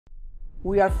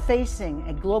We are facing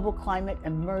a global climate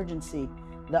emergency.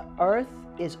 The Earth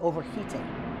is overheating.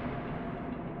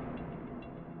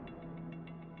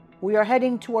 We are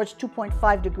heading towards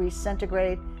 2.5 degrees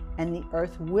centigrade, and the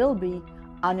Earth will be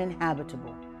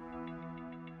uninhabitable.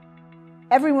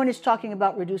 Everyone is talking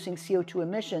about reducing CO2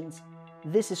 emissions.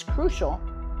 This is crucial,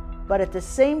 but at the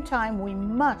same time, we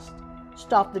must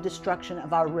stop the destruction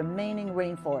of our remaining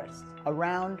rainforests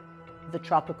around the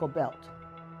tropical belt.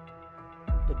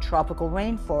 The tropical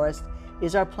rainforest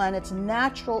is our planet's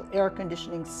natural air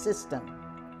conditioning system.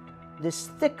 This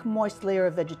thick, moist layer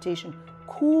of vegetation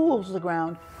cools the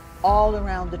ground all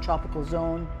around the tropical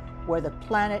zone, where the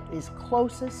planet is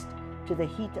closest to the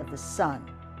heat of the sun.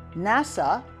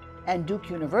 NASA and Duke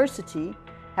University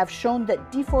have shown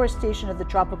that deforestation of the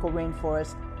tropical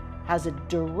rainforest has a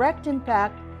direct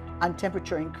impact on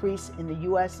temperature increase in the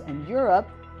US and Europe,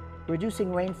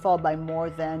 reducing rainfall by more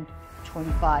than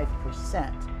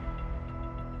 25%.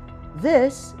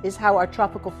 This is how our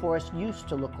tropical forest used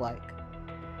to look like.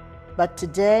 But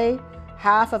today,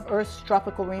 half of Earth's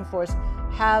tropical rainforests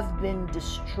have been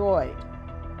destroyed.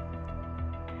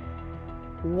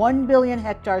 1 billion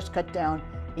hectares cut down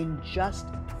in just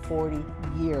 40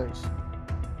 years.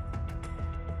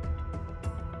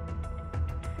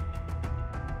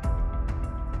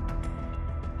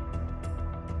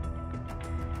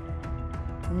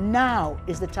 Now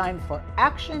is the time for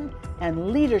action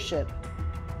and leadership